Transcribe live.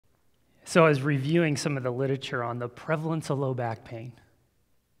So I was reviewing some of the literature on the prevalence of low back pain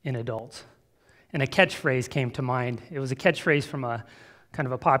in adults, and a catchphrase came to mind. It was a catchphrase from a kind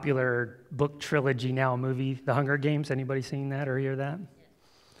of a popular book trilogy, now a movie, The Hunger Games. Anybody seen that or hear that?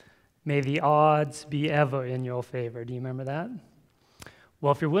 May the odds be ever in your favor. Do you remember that?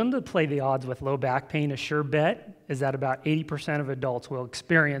 Well, if you're willing to play the odds with low back pain, a sure bet is that about 80% of adults will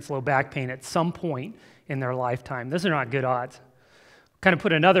experience low back pain at some point in their lifetime. Those are not good odds. Kind of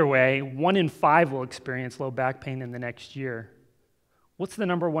put another way, 1 in 5 will experience low back pain in the next year. What's the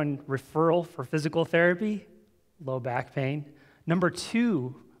number one referral for physical therapy? Low back pain. Number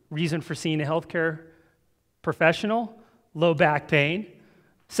 2 reason for seeing a healthcare professional? Low back pain.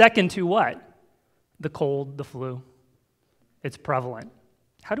 Second to what? The cold, the flu. It's prevalent.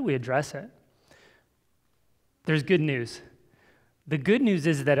 How do we address it? There's good news. The good news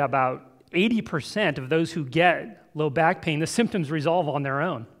is that about 80% of those who get low back pain, the symptoms resolve on their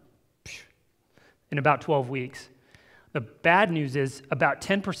own in about 12 weeks. The bad news is about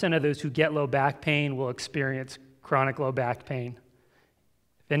 10% of those who get low back pain will experience chronic low back pain.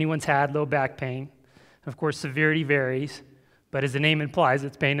 If anyone's had low back pain, of course, severity varies, but as the name implies,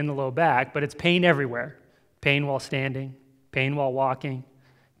 it's pain in the low back, but it's pain everywhere. Pain while standing, pain while walking,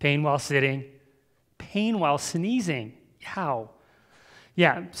 pain while sitting, pain while sneezing. How?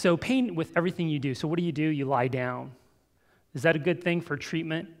 Yeah, so pain with everything you do. So what do? You lie down. Is that a good thing for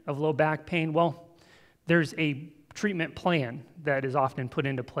treatment of low back pain? Well, there's a treatment plan that is often put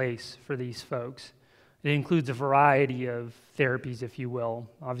into place for these folks. It includes a variety of therapies, if you will.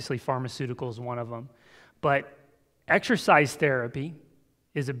 Obviously, pharmaceutical is one of them. But exercise therapy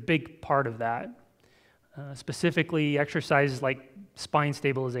is a big part of that. Specifically, exercises like spine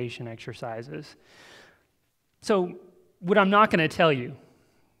stabilization exercises. So what I'm not going to tell you,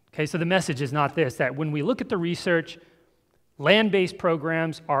 okay, so the message is not this, that when we look at the research, land-based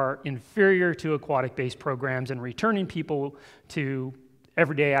programs are inferior to aquatic-based programs, and returning people to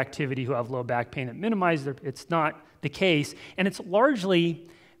everyday activity who have low back pain that minimize their, it's not the case, and it's largely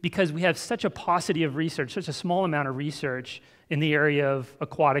because we have such a paucity of research, such a small amount of research in the area of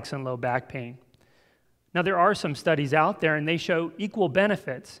aquatics and low back pain. Now, there are some studies out there, and they show equal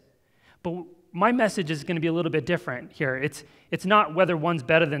benefits, but my message is going to be a little bit different here. It's not whether one's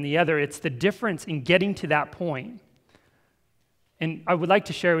better than the other, it's the difference in getting to that point. And I would like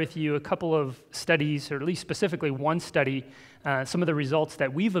to share with you a couple of studies, or at least specifically one study, some of the results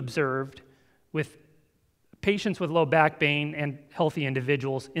that we've observed with patients with low back pain and healthy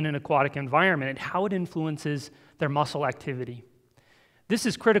individuals in an aquatic environment and how it influences their muscle activity. This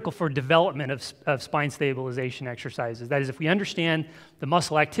is critical for development of spine stabilization exercises. That is, if we understand the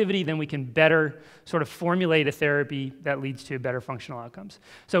muscle activity, then we can better sort of formulate a therapy that leads to better functional outcomes.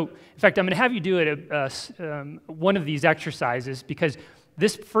 So, in fact, I'm going to have you do one of these exercises, because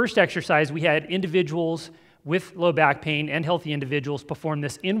this first exercise, we had individuals with low back pain and healthy individuals perform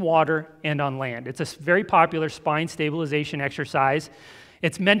this in water and on land. It's a very popular spine stabilization exercise.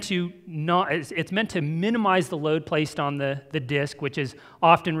 It's meant to minimize the load placed on the disc, which is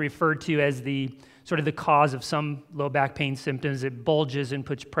often referred to as the sort of the cause of some low back pain symptoms. It bulges and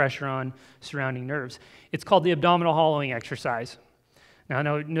puts pressure on surrounding nerves. It's called the abdominal hollowing exercise. Now, I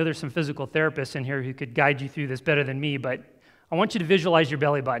know there's some physical therapists in here who could guide you through this better than me, but I want you to visualize your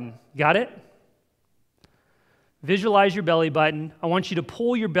belly button. Got it? Visualize your belly button. I want you to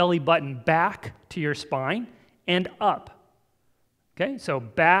pull your belly button back to your spine and up. Okay, so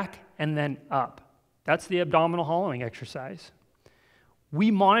back and then up. That's the abdominal hollowing exercise.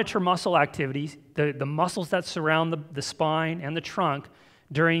 We monitor muscle activities, the muscles that surround the spine and the trunk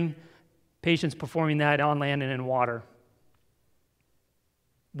during patients performing that on land and in water.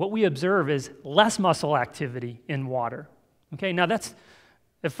 What we observe is less muscle activity in water. Okay, now that's,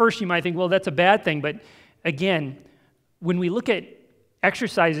 at first you might think, well, that's a bad thing, but again, when we look at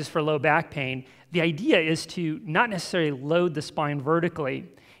exercises for low back pain, the idea is to not necessarily load the spine vertically.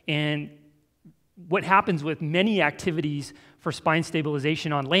 And what happens with many activities for spine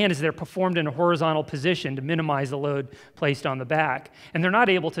stabilization on land is they're performed in a horizontal position to minimize the load placed on the back. And they're not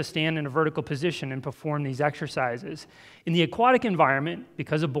able to stand in a vertical position and perform these exercises. In the aquatic environment,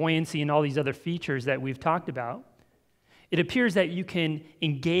 because of buoyancy and all these other features that we've talked about, it appears that you can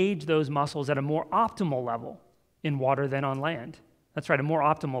engage those muscles at a more optimal level in water than on land. That's right, a more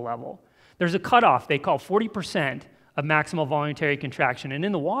optimal level. There's a cutoff they call 40% of maximal voluntary contraction. And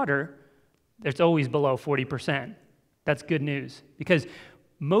in the water, it's always below 40%. That's good news, because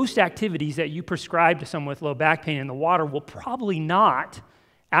most activities that you prescribe to someone with low back pain in the water will probably not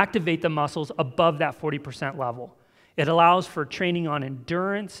activate the muscles above that 40% level. It allows for training on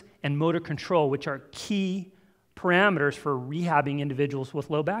endurance and motor control, which are key parameters for rehabbing individuals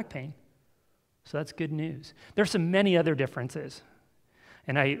with low back pain. So that's good news. There's some many other differences.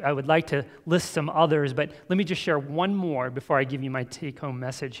 And I would like to list some others, but let me just share one more before I give you my take-home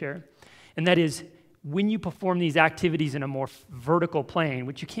message here. And that is, when you perform these activities in a more vertical plane,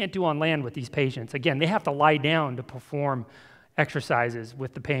 which you can't do on land with these patients, again, they have to lie down to perform exercises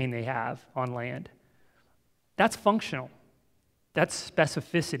with the pain they have on land. That's functional. That's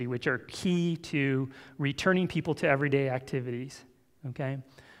specificity, which are key to returning people to everyday activities, okay?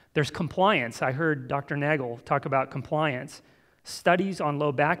 There's compliance. I heard Dr. Nagel talk about compliance. Studies on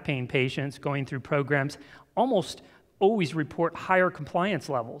low back pain patients going through programs almost always report higher compliance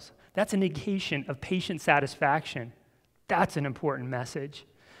levels. That's an indication of patient satisfaction. That's an important message.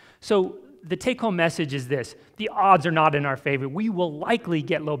 So the take-home message is this: the odds are not in our favor. We will likely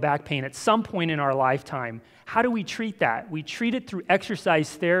get low back pain at some point in our lifetime. How do we treat that? We treat it through exercise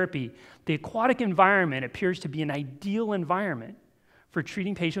therapy. The aquatic environment appears to be an ideal environment for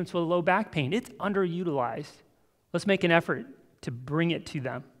treating patients with low back pain. It's underutilized. Let's make an effort to bring it to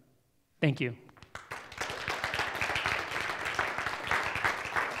them. Thank you.